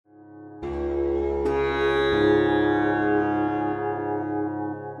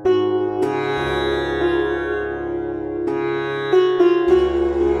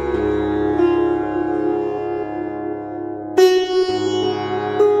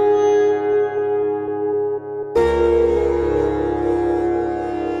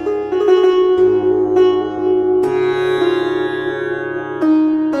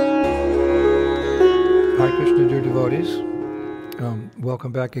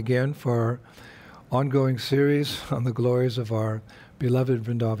welcome back again for our ongoing series on the glories of our beloved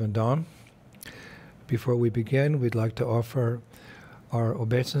Vrindavan Dham. Before we begin, we'd like to offer our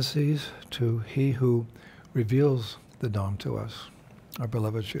obeisances to He who reveals the Dham to us, our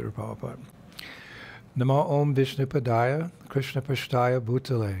beloved Srila Prabhupada. Nama Om Vishnupadaya Krishna Pashtaya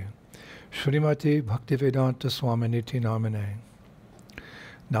Bhutale Shrimati Bhaktivedanta Swami Niti Namane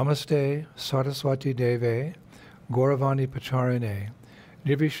Namaste Saraswati Deve Gauravani Pacharine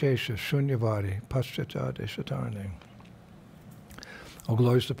Nirvishesha Shunyavadi Paschata Deshatarane. Oh,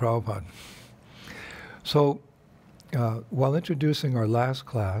 glories to Prabhupada. So, while introducing our last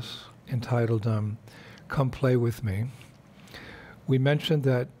class, entitled Come Play With Me, we mentioned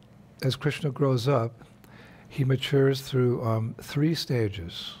that as Krishna grows up, he matures through 3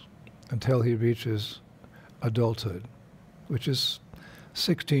 stages until he reaches adulthood, which is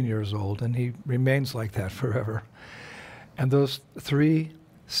 16 years old, and he remains like that forever. And those 3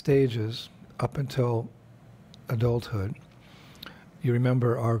 stages up until adulthood, you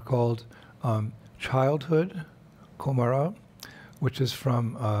remember, are called childhood, Kumara, which is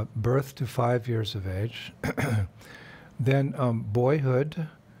from birth to 5 years of age. Then boyhood,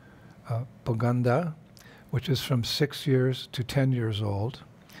 Paganda, which is from 6 years to 10 years old.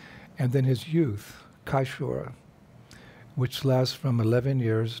 And then his youth, Kaishura, which lasts from 11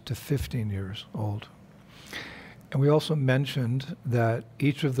 years to 15 years old. And we also mentioned that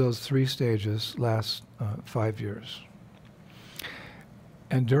each of those 3 stages lasts 5 years.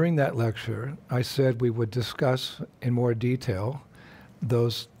 And during that lecture, I said we would discuss in more detail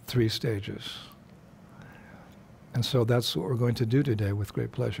those 3 stages. And so that's what we're going to do today with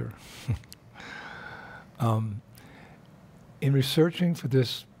great pleasure. In researching for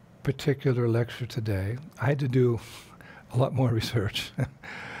this particular lecture today, I had to do a lot more research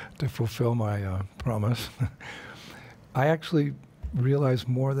to fulfill my promise. I actually realized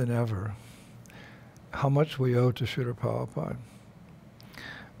more than ever how much we owe to Srila Prabhupada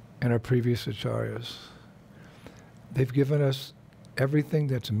and our previous acharyas. They've given us everything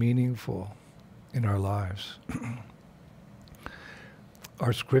that's meaningful in our lives.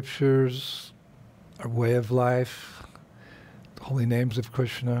 Our scriptures, our way of life, the holy names of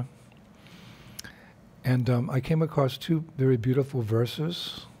Krishna. And I came across 2 very beautiful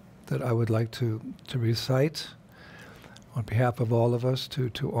verses that I would like to recite on behalf of all of us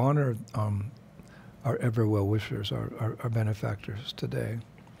to honor our ever well-wishers, our benefactors today.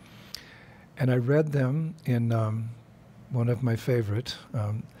 And I read them in one of my favorite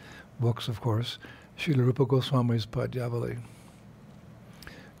books, of course, Srila Rupa Goswami's Padyavali.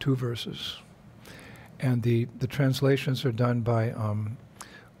 2 verses. And the translations are done by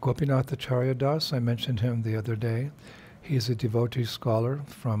Gopinath Acharya Das. I mentioned him the other day. He's a devotee scholar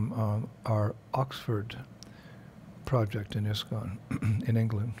from our Oxford project in ISKCON in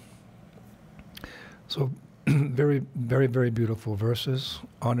England. So very, very, very beautiful verses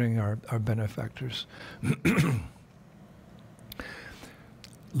honoring our benefactors.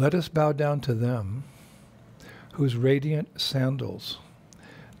 Let us bow down to them whose radiant sandals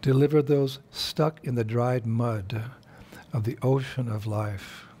deliver those stuck in the dried mud of the ocean of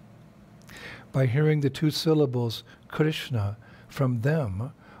life. By hearing the 2 syllables Krishna, from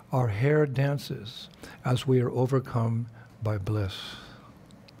them our hair dances as we are overcome by bliss.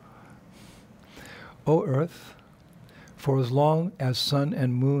 O earth, for as long as sun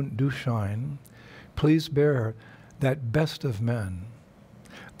and moon do shine, please bear that best of men,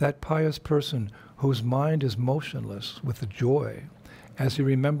 that pious person whose mind is motionless with joy as he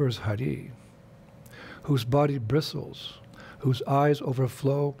remembers Hari, whose body bristles, whose eyes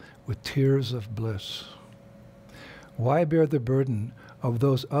overflow with tears of bliss. Why bear the burden of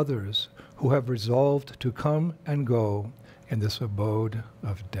those others who have resolved to come and go in this abode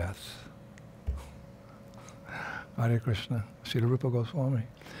of death? Hare Krishna, Srila Rupa Goswami.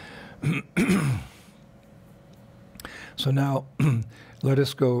 So now, let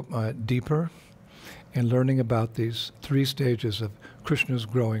us go deeper in learning about these 3 stages of Krishna's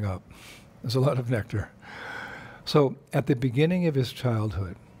growing up. There's a lot of nectar. So, at the beginning of his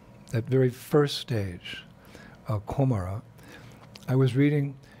childhood, that very first stage, Kumara, I was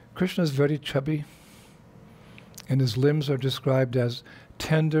reading, Krishna's very chubby, and his limbs are described as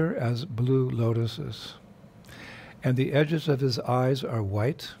tender as blue lotuses. And the edges of his eyes are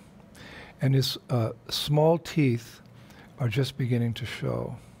white, and his small teeth are just beginning to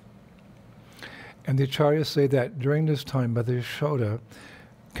show. And the acharyas say that during this time, Mother Yashoda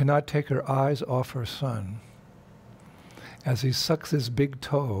cannot take her eyes off her son as he sucks his big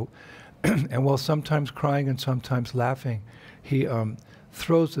toe, and while sometimes crying and sometimes laughing, he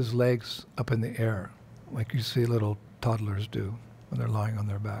throws his legs up in the air, like you see little toddlers do. when they're lying on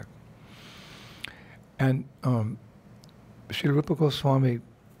their back. And Srila Rupa Goswami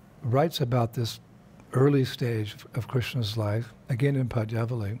writes about this early stage of Krishna's life, again in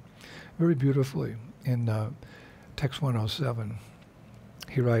Padyavali, very beautifully in text 107.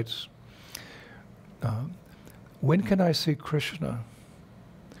 He writes, when can I see Krishna,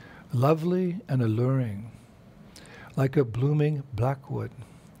 lovely and alluring, like a blooming blackwood,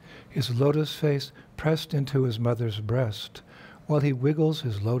 his lotus face pressed into his mother's breast, while he wiggles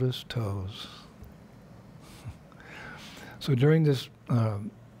his lotus toes. So during this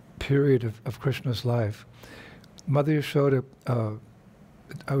period of Krishna's life, Mother Yashoda,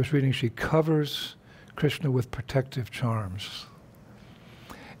 I was reading, she covers Krishna with protective charms.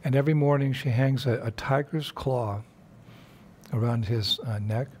 And every morning she hangs a tiger's claw around his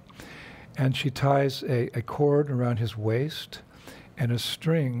neck, and she ties a cord around his waist and a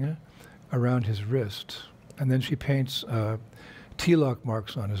string around his wrist. And then she paints tilak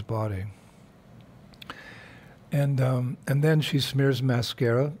marks on his body. And then she smears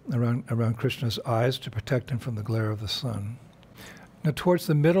mascara around Krishna's eyes to protect him from the glare of the sun. Now, towards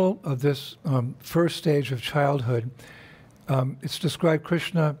the middle of this first stage of childhood, it's described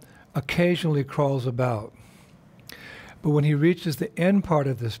Krishna occasionally crawls about. But when he reaches the end part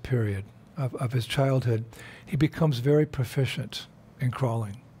of this period of his childhood, he becomes very proficient in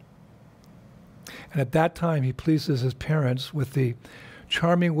crawling. And at that time, he pleases his parents with the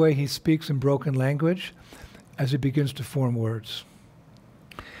charming way he speaks in broken language as he begins to form words.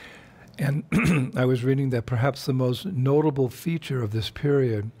 And I was reading that perhaps the most notable feature of this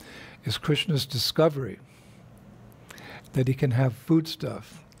period is Krishna's discovery that he can have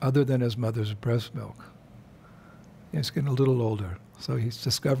foodstuff other than his mother's breast milk. He's getting a little older, so he's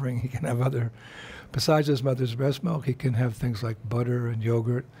discovering he can have other, besides his mother's breast milk, he can have things like butter and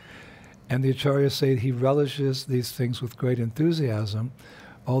yogurt. And the acharyas say he relishes these things with great enthusiasm,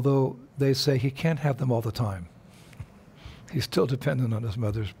 although they say he can't have them all the time. He's still dependent on his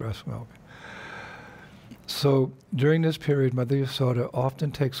mother's breast milk. So during this period, Mother Yashoda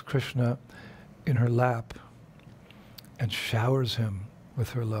often takes Krishna in her lap and showers him with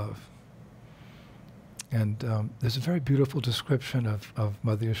her love. And there's a very beautiful description of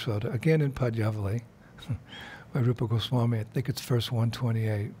Mother Yashoda, again in Padyavali, by Rupa Goswami. I think it's verse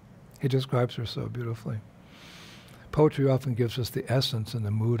 128. He describes her so beautifully. Poetry often gives us the essence and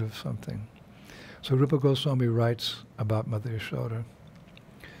the mood of something. So Rupa Goswami writes about Mother Yashoda.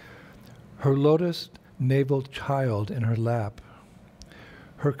 Her lotus-naveled child in her lap,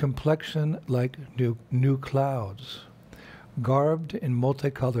 her complexion like new clouds, garbed in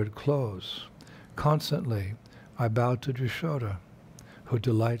multicolored clothes, constantly I bow to Yashoda, who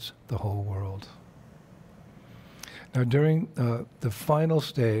delights the whole world. Now during the final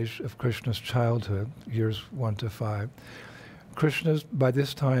stage of Krishna's childhood, years 1 to 5, Krishna's, by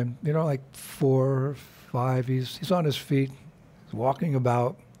this time, like 4 or 5, he's on his feet, he's walking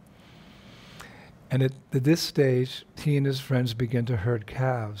about. And at this stage, he and his friends begin to herd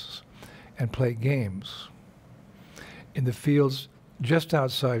calves and play games in the fields just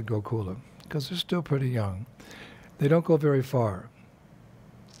outside Gokula, because they're still pretty young. They don't go very far.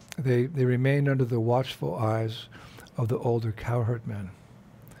 They remain under the watchful eyes of the older cowherd men.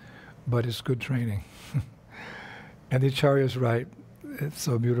 But it's good training. And the acharyas write, it's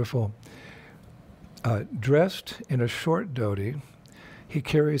so beautiful, dressed in a short dhoti, he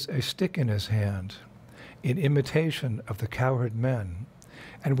carries a stick in his hand in imitation of the cowherd men,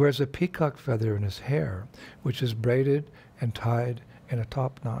 and wears a peacock feather in his hair, which is braided and tied in a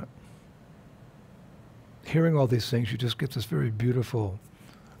top knot. Hearing all these things, you just get this very beautiful,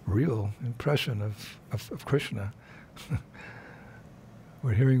 real impression of Krishna.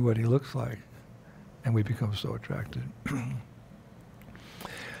 We're hearing what he looks like, and we become so attracted.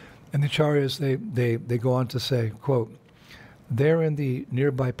 And the acharyas, they go on to say, quote, there in the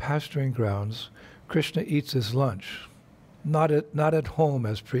nearby pasturing grounds, Krishna eats his lunch, not at home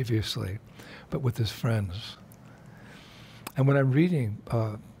as previously, but with his friends. And when I'm reading,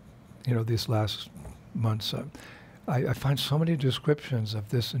 these last months, I find so many descriptions of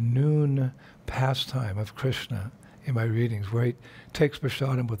this noon pastime of Krishna in my readings, where he takes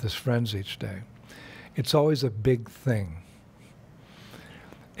prasadam with his friends each day. It's always a big thing.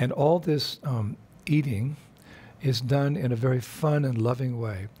 And all this eating is done in a very fun and loving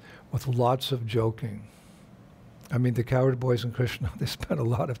way, with lots of joking. I mean, the cowherd boys in Krishna, they spend a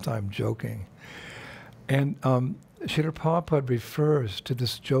lot of time joking. And Srila Prabhupada refers to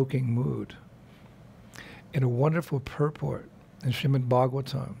this joking mood in a wonderful purport in Srimad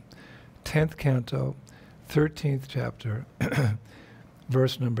Bhagavatam, 10th canto, 13th chapter,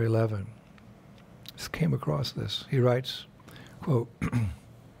 verse number 11. Just came across this. He writes, Quote,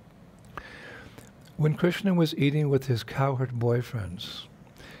 when Krishna was eating with his cowherd boyfriends,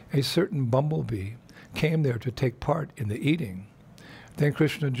 a certain bumblebee came there to take part in the eating. Then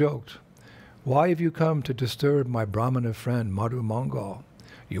Krishna joked, "Why have you come to disturb my Brahmana friend Madhu Mangal?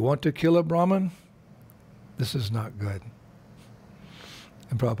 You want to kill a Brahmin? This is not good."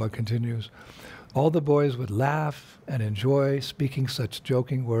 And Prabhupada continues, all the boys would laugh and enjoy speaking such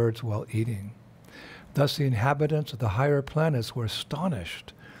joking words while eating. Thus the inhabitants of the higher planets were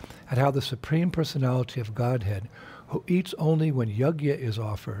astonished at how the Supreme Personality of Godhead, who eats only when yajna is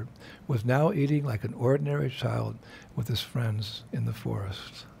offered, was now eating like an ordinary child with his friends in the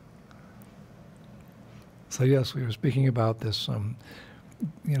forest. So yes, we were speaking about this,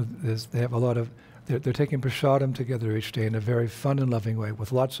 they have a lot of, they're taking prasadam together each day in a very fun and loving way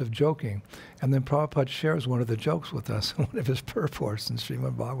with lots of joking. And then Prabhupada shares one of the jokes with us, one of his purports in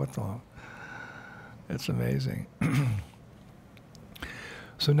Srimad Bhagavatam. It's amazing.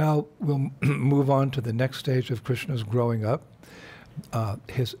 So now we'll move on to the next stage of Krishna's growing up,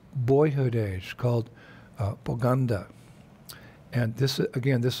 his boyhood age, called Poganda. And this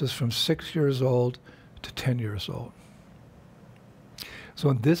is from 6 years old to 10 years old. So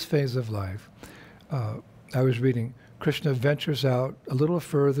in this phase of life, I was reading, Krishna ventures out a little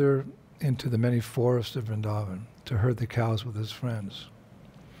further into the many forests of Vrindavan to herd the cows with his friends.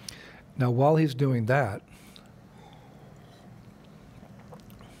 Now while he's doing that,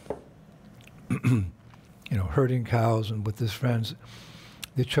 herding cows and with his friends,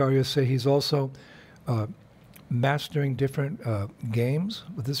 the acharyas say he's also mastering different games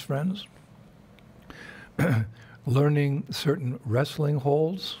with his friends, learning certain wrestling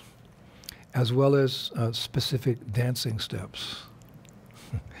holds, as well as specific dancing steps.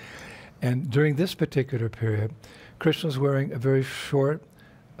 And during this particular period, Krishna's wearing a very short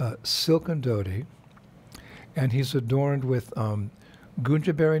silken dhoti, and he's adorned with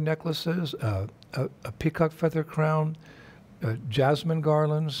gunjaberry necklaces, a peacock feather crown, jasmine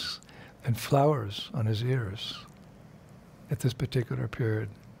garlands, and flowers on his ears at this particular period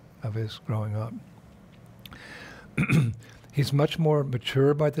of his growing up. He's much more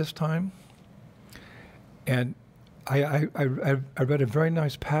mature by this time, and I read a very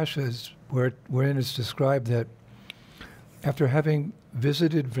nice passage wherein it's described that after having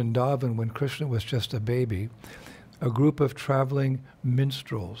visited Vrindavan when Krishna was just a baby, a group of traveling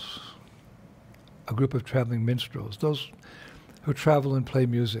minstrels, those who travel and play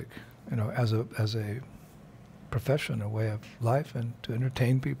music, as a profession, a way of life, and to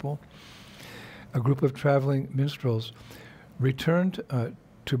entertain people. A group of traveling minstrels returned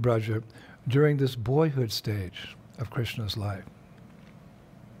to Braja during this boyhood stage of Krishna's life.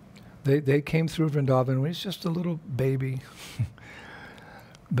 They came through Vrindavan when he's just a little baby,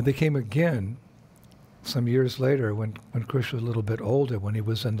 but they came again some years later when Krishna was a little bit older, when he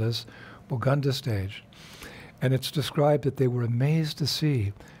was in this Boganda stage. And it's described that they were amazed to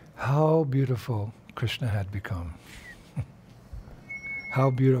see how beautiful Krishna had become. How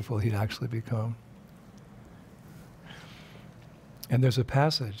beautiful he'd actually become. And there's a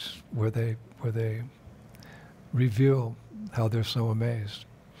passage where they reveal how they're so amazed.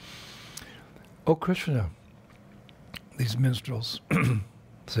 "O Krishna," these minstrels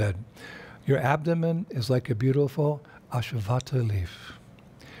said, "your abdomen is like a beautiful ashwatha leaf.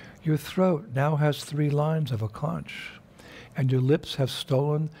 Your throat now has 3 lines of a conch, and your lips have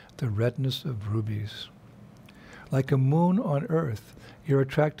stolen the redness of rubies. Like a moon on earth, your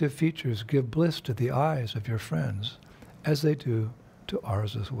attractive features give bliss to the eyes of your friends, as they do to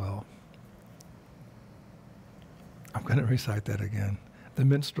ours as well." I'm going to recite that again. The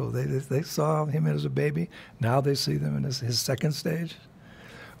minstrel, they saw him as a baby. Now they see them in his second stage.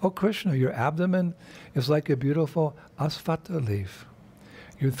 "Oh Krishna, your abdomen is like a beautiful ashwatha leaf.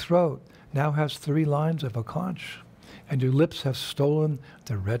 Your throat now has 3 lines of a conch, and your lips have stolen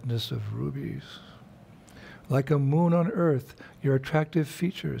the redness of rubies. Like a moon on earth, your attractive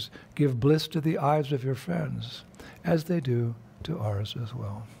features give bliss to the eyes of your friends, as they do to ours as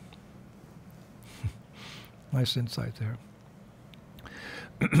well." Nice insight there.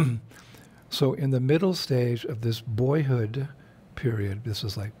 So in the middle stage of this boyhood period, this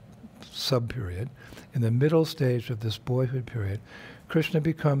is like sub-period, in the middle stage of this boyhood period, Krishna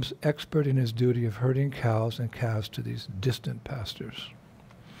becomes expert in his duty of herding cows and calves to these distant pastures.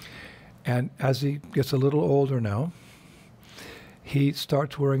 And as he gets a little older now, he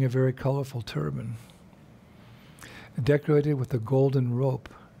starts wearing a very colorful turban, decorated with a golden rope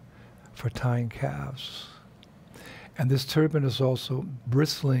for tying calves. And this turban is also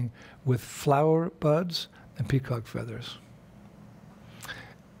bristling with flower buds and peacock feathers.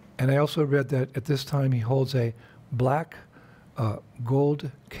 And I also read that at this time he holds a black a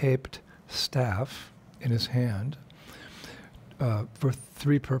gold-caped staff in his hand for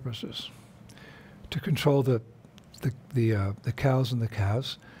three purposes: to control the cows and the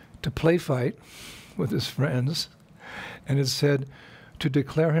calves, to play fight with his friends, and it said to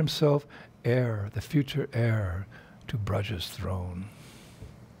declare himself heir, the future heir to Braja's throne.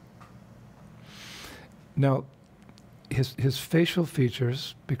 Now, his facial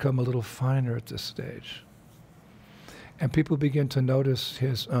features become a little finer at this stage, and people begin to notice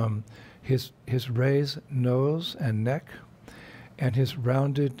his raised nose and neck, and his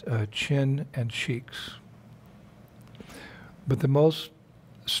rounded chin and cheeks. But the most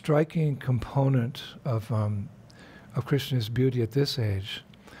striking component of Krishna's beauty at this age,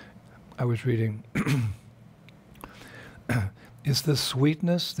 I was reading, is the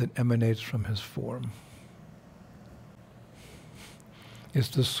sweetness that emanates from his form. It's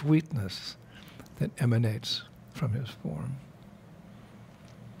the sweetness that emanates from his form.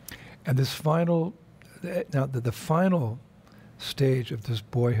 And this final, now the final stage of this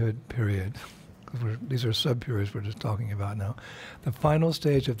boyhood period, these are sub-periods we're just talking about now, the final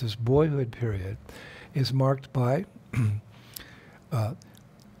stage of this boyhood period is marked by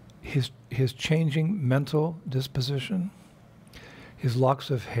his changing mental disposition, his locks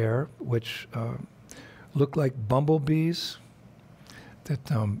of hair, which look like bumblebees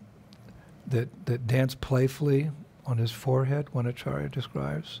that dance playfully on his forehead, one Acharya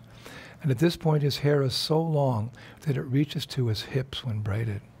describes. And at this point, his hair is so long that it reaches to his hips when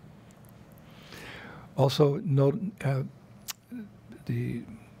braided. Also, the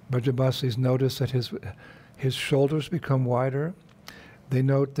Brajabasis notice that his shoulders become wider. They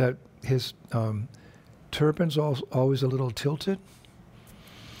note that his turban's always a little tilted.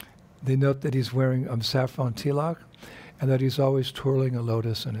 They note that he's wearing saffron tilak, and that he's always twirling a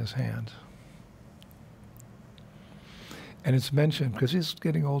lotus in his hand. And it's mentioned, because he's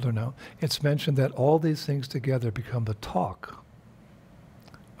getting older now, it's mentioned that all these things together become the talk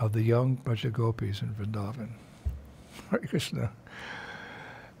of the young Braja Gopis in Vrindavan. Hare Krishna.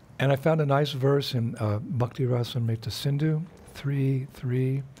 And I found a nice verse in Bhakti Rasamrita Sindhu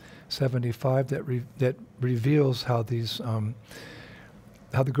 3:75 that reveals how these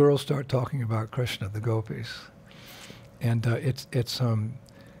how the girls start talking about Krishna, the gopis, and it's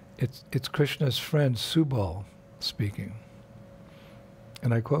Krishna's friend Subal speaking,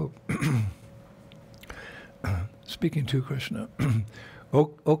 and I quote, speaking to Krishna, O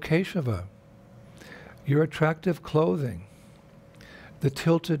Keshava, your attractive clothing, the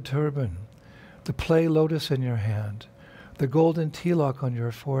tilted turban, the play lotus in your hand, the golden tilak on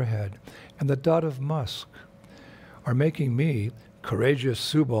your forehead, and the dot of musk are making me, courageous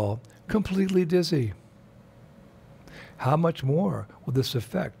Subal, completely dizzy. How much more will this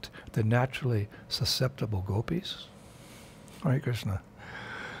affect the naturally susceptible gopis? Hare Krishna.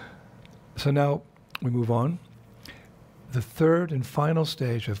 So now we move on. The third and final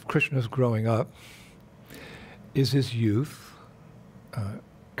stage of Krishna's growing up is his youth,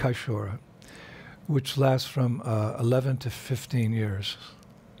 Kaishora, which lasts from 11 to 15 years.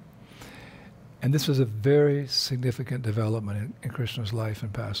 And this is a very significant development in Krishna's life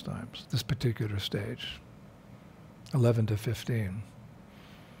and pastimes, this particular stage, 11 to 15.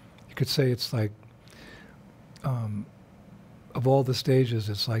 You could say it's like, of all the stages,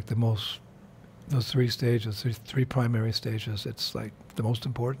 it's like the most, those three stages, three primary stages, it's like the most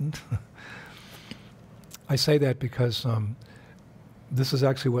important. I say that because this is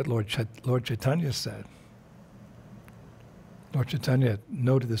actually what Lord Chaitanya said. Lord Chaitanya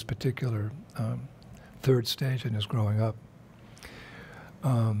noted this particular third stage in his growing up.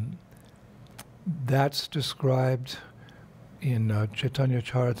 That's described in Chaitanya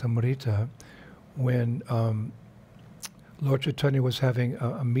Charitamrita when Lord Chaitanya was having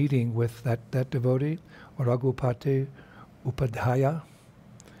a meeting with that devotee, Raghupati Upadhyaya,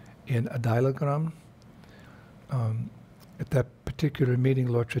 in Adailagram. At that particular meeting,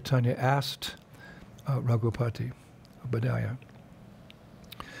 Lord Chaitanya asked Raghupati Upadhyaya,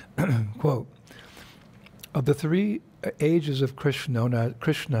 quote, of the three ages of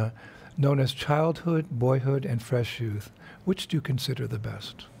Krishna, known as childhood, boyhood, and fresh youth, which do you consider the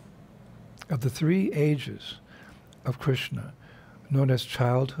best? Of the three ages of Krishna, known as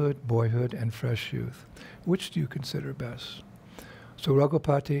childhood, boyhood, and fresh youth, which do you consider best? So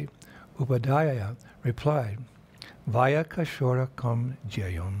Raghupati Upadhyaya replied, Vaya Kashora Kam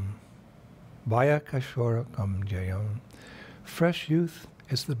Jayam. Vaya Kashora Kam Jayam. Fresh youth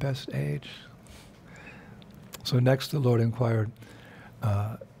is the best age. So next the Lord inquired,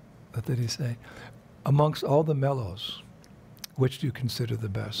 what did he say? Amongst all the mellows, which do you consider the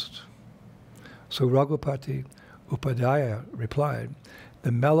best? So Raghupati Upadhyaya replied,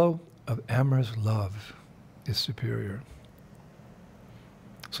 the mellow of amorous love is superior.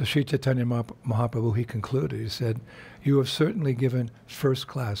 So Sri Chaitanya Mahaprabhu, he concluded, he said, you have certainly given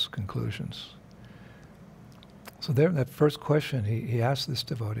first-class conclusions. So there in that first question, he asked this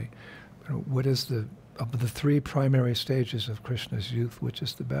devotee, what is of the three primary stages of Krishna's youth, which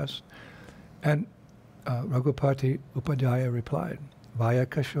is the best? And Raghupati Upadhyaya replied, Vaya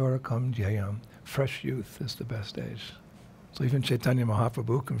Kashora Kam Jayam, fresh youth is the best age. So even Chaitanya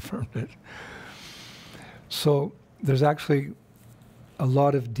Mahaprabhu confirmed it. So there's actually a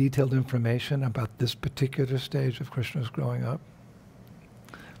lot of detailed information about this particular stage of Krishna's growing up,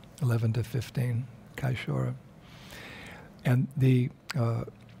 11 to 15, Kaishora. And the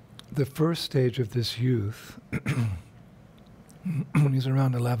first stage of this youth, when he's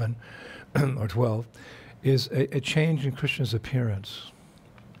around 11 or 12, is a change in Krishna's appearance.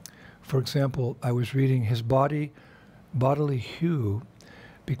 For example, I was reading his bodily hue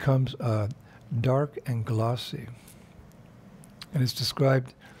becomes dark and glossy. And it's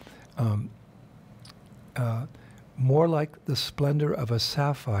described more like the splendor of a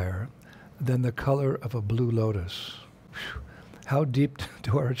sapphire than the color of a blue lotus. Whew. How deep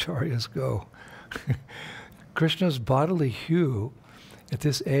do our acharyas go? Krishna's bodily hue at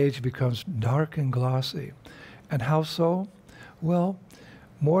this age becomes dark and glossy. And how so? Well,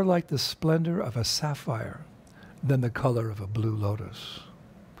 more like the splendor of a sapphire than the color of a blue lotus.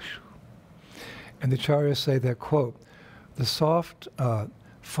 Whew. And the acharyas say that, quote, the soft,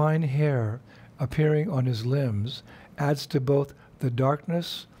 fine hair appearing on his limbs adds to both the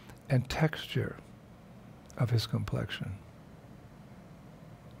darkness and texture of his complexion.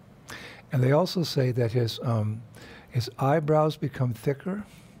 And they also say that his eyebrows become thicker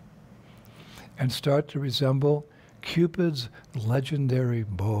and start to resemble Cupid's legendary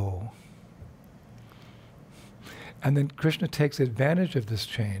bow. And then Krishna takes advantage of this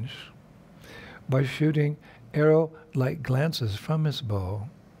change by shooting arrow-like glances from his bow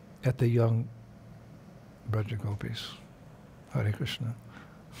at the young Braja Gopis. Hare Krishna.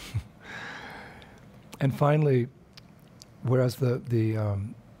 And finally, whereas the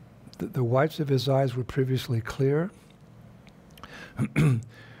whites of his eyes were previously clear,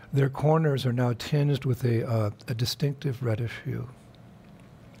 their corners are now tinged with a distinctive reddish hue.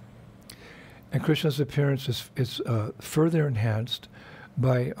 And Krishna's appearance is further enhanced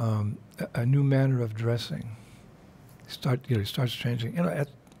by a new manner of dressing. He starts changing.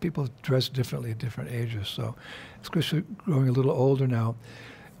 People dress differently at different ages. So as Krishna growing a little older now,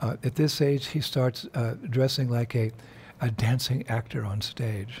 at this age he starts dressing like a dancing actor on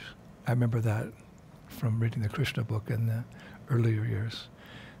stage. I remember that from reading the Krishna book in the earlier years.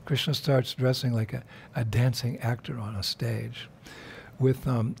 Krishna starts dressing like a dancing actor on a stage with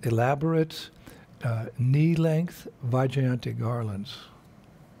elaborate knee-length Vaijayanti garlands.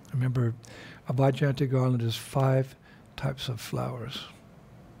 Remember, a Vaijayanti garland is 5 types of flowers.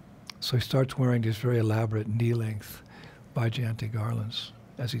 So he starts wearing these very elaborate knee-length Vaijayanti garlands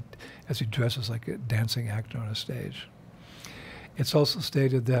as he dresses like a dancing actor on a stage. It's also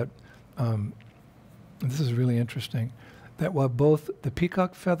stated that, this is really interesting, that while both the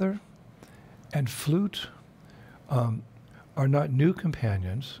peacock feather and flute are not new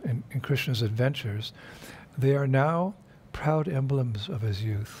companions in Krishna's adventures, they are now proud emblems of his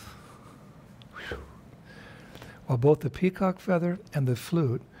youth. Whew. While both the peacock feather and the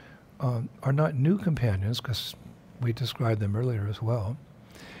flute are not new companions, because we described them earlier as well,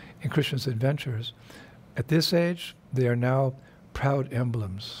 in Krishna's adventures, at this age, they are now proud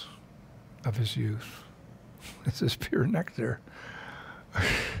emblems of his youth. This is pure nectar.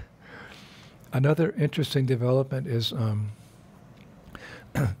 Another interesting development is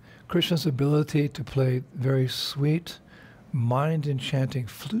Krishna's ability to play very sweet, mind-enchanting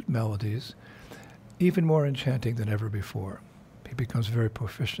flute melodies, even more enchanting than ever before. He becomes very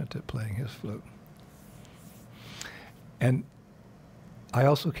proficient at playing his flute. And I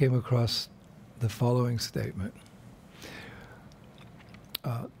also came across the following statement.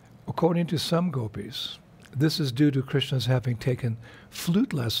 According to some gopis, this is due to Krishna's having taken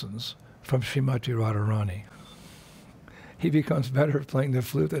flute lessons from Srimati Radharani. He becomes better at playing the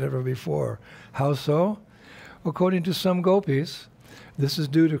flute than ever before. How so? According to some gopis, this is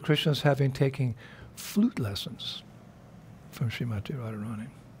due to Krishna's having taken flute lessons from Srimati Radharani.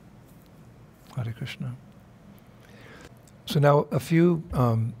 Hare Krishna. So now a few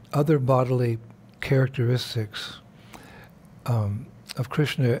other bodily characteristics of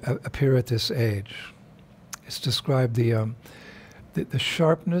Krishna appear at this age. It's described the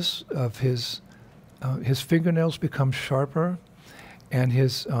sharpness of his fingernails become sharper, and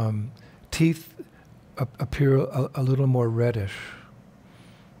his teeth appear a little more reddish.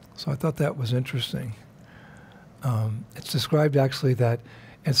 So I thought that was interesting. It's described actually that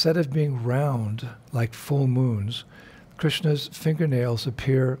instead of being round like full moons, Krishna's fingernails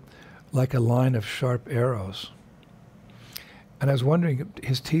appear like a line of sharp arrows. And I was wondering,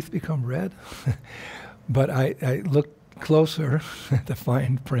 his teeth become red? But I looked closer at the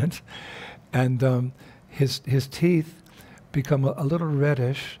fine print, and his teeth become a little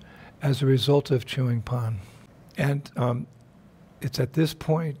reddish as a result of chewing pan. And it's at this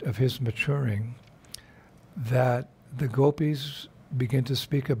point of his maturing that the gopis begin to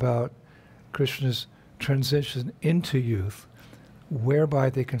speak about Krishna's transition into youth, whereby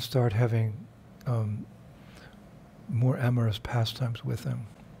they can start having more amorous pastimes with him.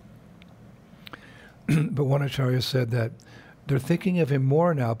 But one acharya said that they're thinking of him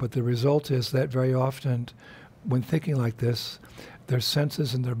more now, but the result is that very often, when thinking like this, their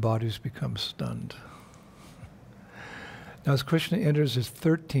senses and their bodies become stunned. Now, as Krishna enters his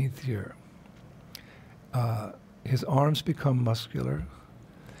 13th year, his arms become muscular,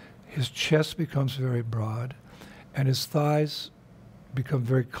 his chest becomes very broad, and his thighs become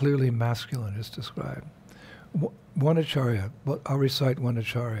very clearly masculine, as described. One acharya, well, I'll recite one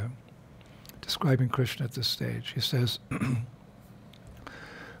acharya, describing Krishna at this stage. He says,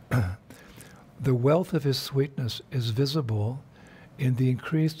 the wealth of his sweetness is visible in the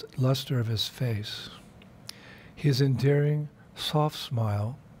increased luster of his face, his endearing, soft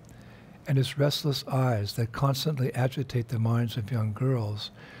smile, and his restless eyes that constantly agitate the minds of young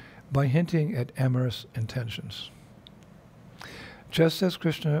girls by hinting at amorous intentions. Just as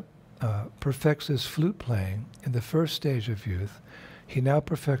Krishna perfects his flute playing in the first stage of youth, he now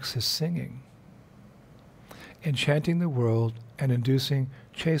perfects his singing, enchanting the world and inducing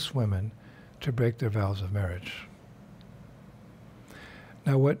chaste women to break their vows of marriage.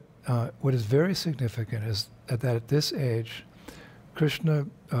 Now, what is very significant is that at this age, Krishna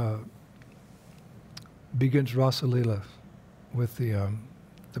begins Rasa Leela with the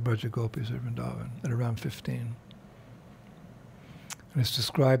Braja Gopis of Vrindavan at around 15. And it's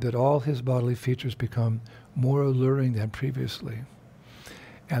described that all his bodily features become more alluring than previously.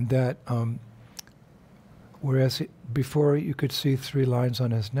 And that whereas before you could see 3 lines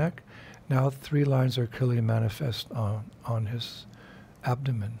on his neck, now 3 lines are clearly manifest on his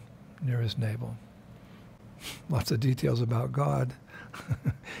abdomen, near his navel. Lots of details about God.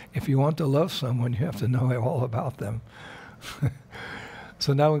 If you want to love someone, you have to know all about them.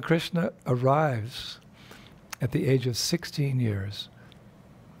 So now when Krishna arrives at the age of 16 years,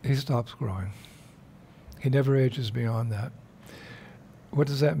 he stops growing. He never ages beyond that. What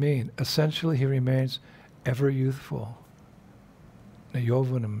does that mean? Essentially, he remains ever youthful.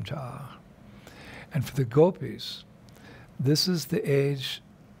 Nayovanam cha. And for the gopis, this is the age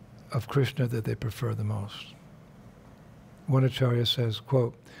of Krishna that they prefer the most. One acharya says,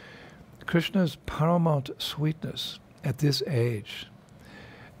 quote, Krishna's paramount sweetness at this age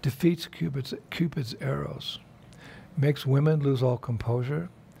defeats Cupid's arrows, makes women lose all composure,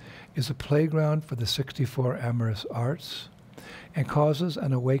 is a playground for the 64 amorous arts, and causes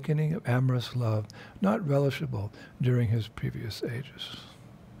an awakening of amorous love not relishable during his previous ages.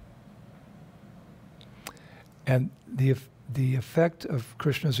 And the effect of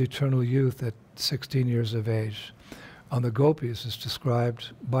Krishna's eternal youth at 16 years of age on the gopis is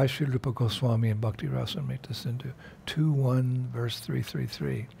described by Sri Rupa Goswami in Bhakti Rasamrita Sindhu 2.1 verse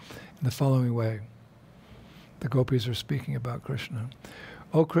 333 in the following way. The gopis are speaking about Krishna.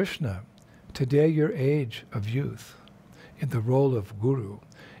 O Krishna, today your age of youth in the role of guru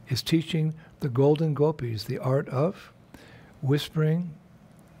is teaching the golden gopis the art of whispering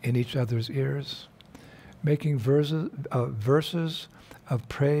in each other's ears, making verses of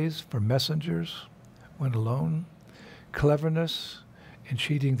praise for messengers when alone, cleverness in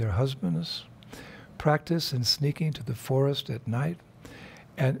cheating their husbands, practice in sneaking to the forest at night,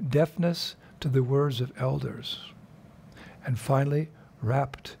 and deafness to the words of elders, and finally,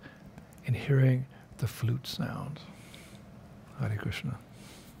 rapt in hearing the flute sound. Hare Krishna.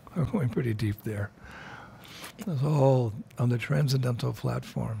 We're going pretty deep there. It's all on the transcendental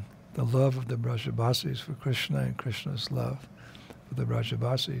platform. The love of the Brajavasis for Krishna and Krishna's love for the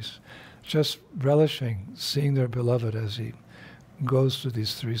Brajavasis. Just relishing seeing their beloved as he goes through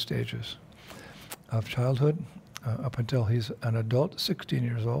these 3 stages of childhood up until he's an adult, 16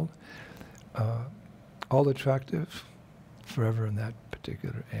 years old, all attractive, forever in that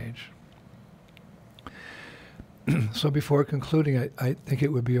particular age. So before concluding, I think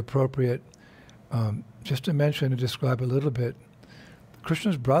it would be appropriate just to mention and describe a little bit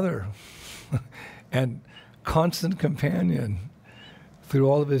Krishna's brother and constant companion through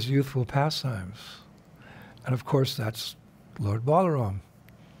all of his youthful pastimes, And of course, that's Lord Balaram.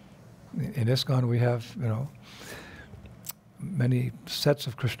 In ISKCON, we have, many sets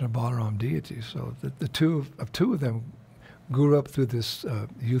of Krishna Balaram deities. So the two of them grew up through this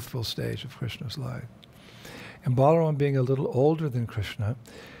youthful stage of Krishna's life. And Balaram being a little older than Krishna,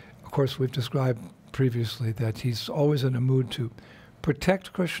 of course, we've described previously that he's always in a mood to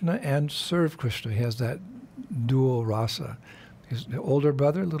protect Krishna and serve Krishna. He has that dual rasa. He's the older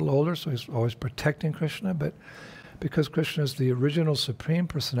brother, a little older, so he's always protecting Krishna, but because Krishna is the original Supreme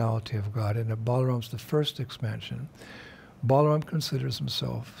Personality of God and Balaram's the first expansion, Balaram considers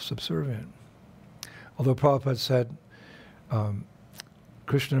himself subservient. Although Prabhupada said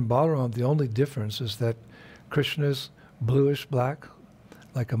Krishna and Balaram, the only difference is that Krishna's bluish black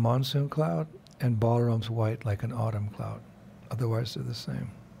like a monsoon cloud and Balaram's white like an autumn cloud. Otherwise they're the same.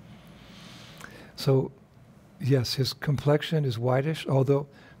 So yes, his complexion is whitish, although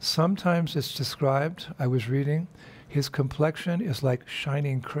sometimes it's described, I was reading, his complexion is like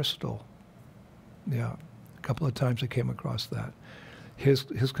shining crystal. Yeah, a couple of times I came across that. His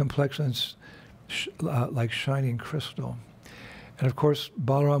complexion's like shining crystal. And of course,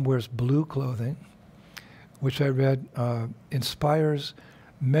 Balaram wears blue clothing, which I read inspires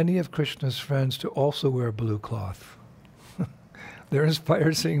many of Krishna's friends to also wear blue cloth. They're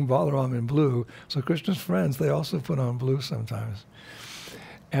inspired seeing Balaram in blue, so Krishna's friends, they also put on blue sometimes.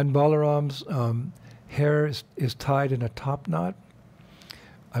 And Balaram's hair is tied in a top knot.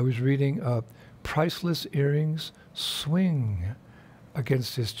 I was reading priceless earrings swing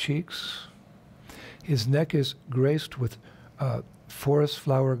against his cheeks. His neck is graced with forest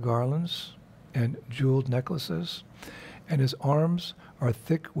flower garlands and jeweled necklaces, and his arms are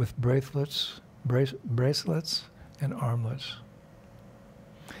thick with bracelets and armlets.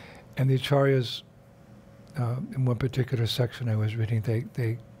 And the acharyas, in one particular section I was reading,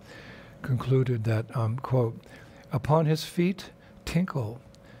 they concluded that, quote, upon his feet tinkle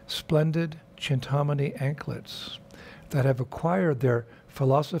splendid Chintamani anklets that have acquired their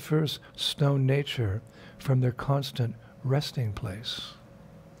philosopher's stone nature from their constant resting place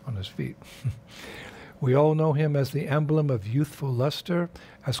on his feet. We all know him as the emblem of youthful luster,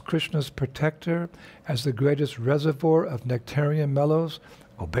 as Krishna's protector, as the greatest reservoir of nectarian mellows.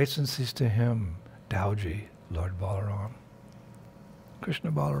 Obeisances to him, Dauji, Lord Balaram.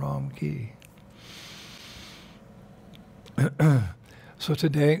 Krishna Balaram ki. So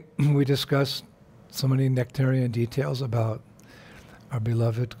today we discussed so many nectarian details about our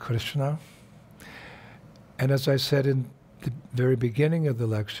beloved Krishna. And as I said in the very beginning of the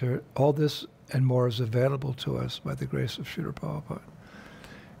lecture, all this and more is available to us by the grace of Srila Prabhupada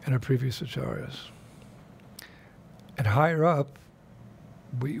and our previous acharyas. And higher up,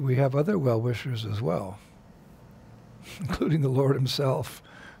 we have other well-wishers as well, including the Lord himself.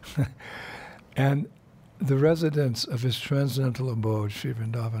 And the residents of his transcendental abode, Sri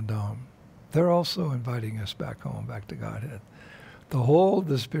Vrindavan Dham, they're also inviting us back home, back to Godhead. The whole of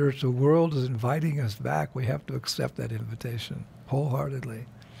the spiritual world is inviting us back. We have to accept that invitation wholeheartedly.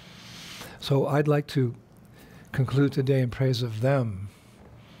 So I'd like to conclude today in praise of them,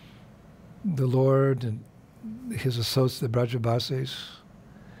 the Lord and his associates, the Brajabasis.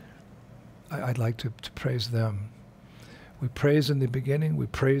 I'd like to praise them. We praise in the beginning, we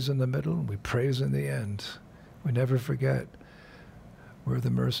praise in the middle, we praise in the end. We never forget where the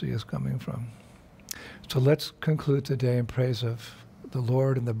mercy is coming from. So let's conclude today in praise of the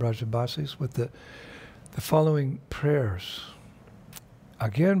Lord and the Brajabasis with the following prayers.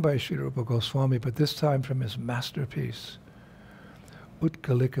 Again by Sri Rupa Goswami, but this time from his masterpiece,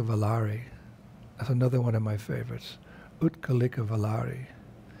 Utkalika Valari. That's another one of my favorites. Utkalika Valari.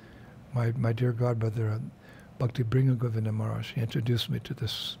 My dear godbrother, Bhakti Bringagovinda Maharaj, he introduced me to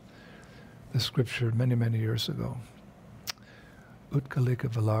this scripture many, many years ago. Utkalika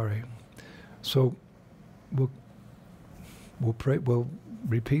Valari. So we'll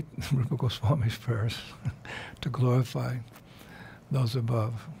repeat Rupa Goswami's prayers to glorify those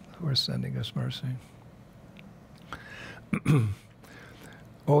above who are sending us mercy.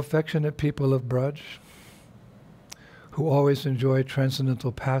 O affectionate people of Braj, who always enjoy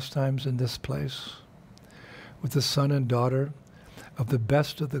transcendental pastimes in this place, with the son and daughter of the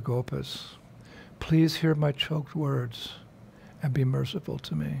best of the Gopas, please hear my choked words and be merciful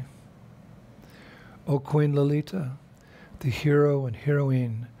to me. O Queen Lalita, the hero and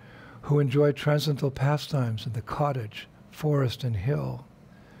heroine who enjoy transcendental pastimes in the cottage, forest, and hill,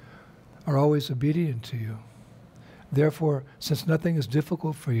 are always obedient to you. Therefore, since nothing is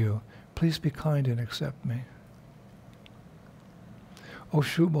difficult for you, please be kind and accept me. O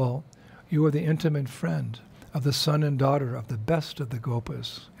Shubal, you are the intimate friend of the son and daughter of the best of the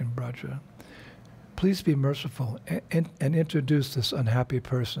Gopas in Braja. please be merciful and introduce this unhappy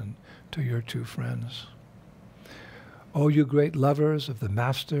person to your two friends. O you great lovers of the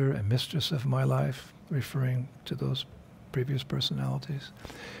master and mistress of my life, referring to those previous personalities,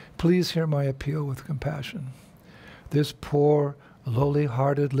 please hear my appeal with compassion. This poor,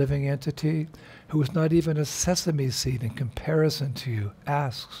 lowly-hearted living entity, who is not even a sesame seed in comparison to you,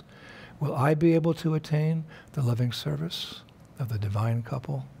 asks, will I be able to attain the loving service of the divine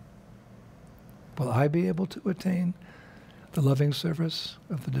couple? Will I be able to attain the loving service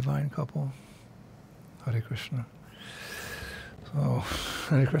of the divine couple? Hare Krishna. So,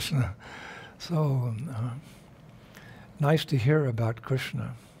 Hare Krishna. So, nice to hear about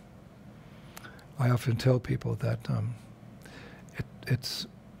Krishna. I often tell people that it's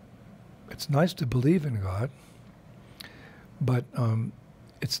nice to believe in God, but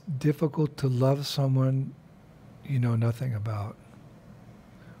it's difficult to love someone you know nothing about.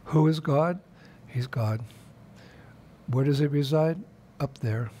 Who is God? He's God. Where does he reside? Up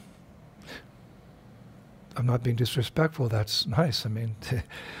there. I'm not being disrespectful. That's nice. I mean,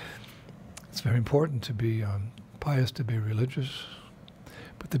 it's very important to be pious, to be religious.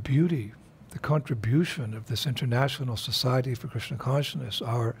 But the beauty, the contribution of this International Society for Krishna Consciousness,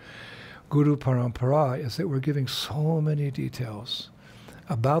 our Guru Parampara, is that we're giving so many details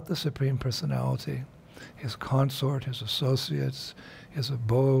about the Supreme Personality, his consort, his associates, his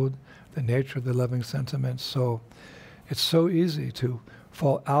abode, the nature of the loving sentiments. So it's so easy to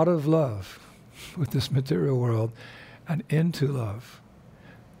fall out of love with this material world and into love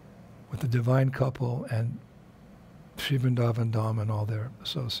with the divine couple and Sri Vrindavan Dham and all their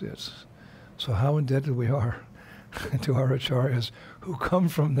associates. So how indebted we are to our acharyas who come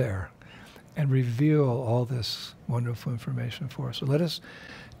from there and reveal all this wonderful information for us. So let us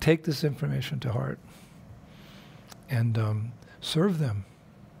take this information to heart and serve them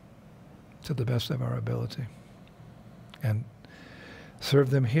to the best of our ability. And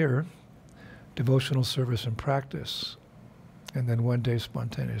serve them here, devotional service and practice, and then one day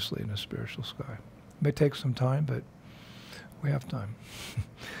spontaneously in the spiritual sky. It may take some time, but we have time.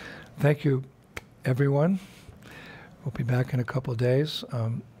 Thank you, everyone. We'll be back in a couple of days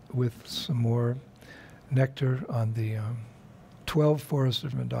with some more nectar on the 12 forests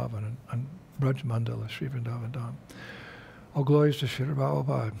of Vrindavan, on Braj Mandala, Sri Vrindavan Dham. All glories to Shri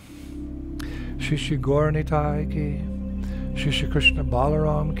Prabhupada. Shri Shri Gaura Nitai ki, Shri Shri Krishna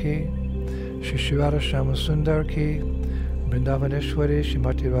Balaram ki, Shri Shri Radha Shama Sundar ki, Vrindavaneshwari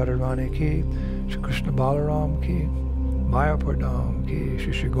Shrimati Radharani ki, Shri Krishna Balaram ki, Mayapur Dham ki,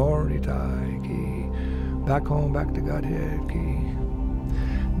 Shri Shri Gaura Nitai ki, back home, back to Godhead ki.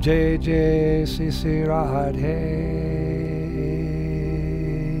 Jai Jai Sri Sri Radhe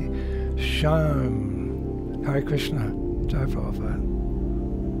Shyam. Hare Krishna. Jai Prabhupada.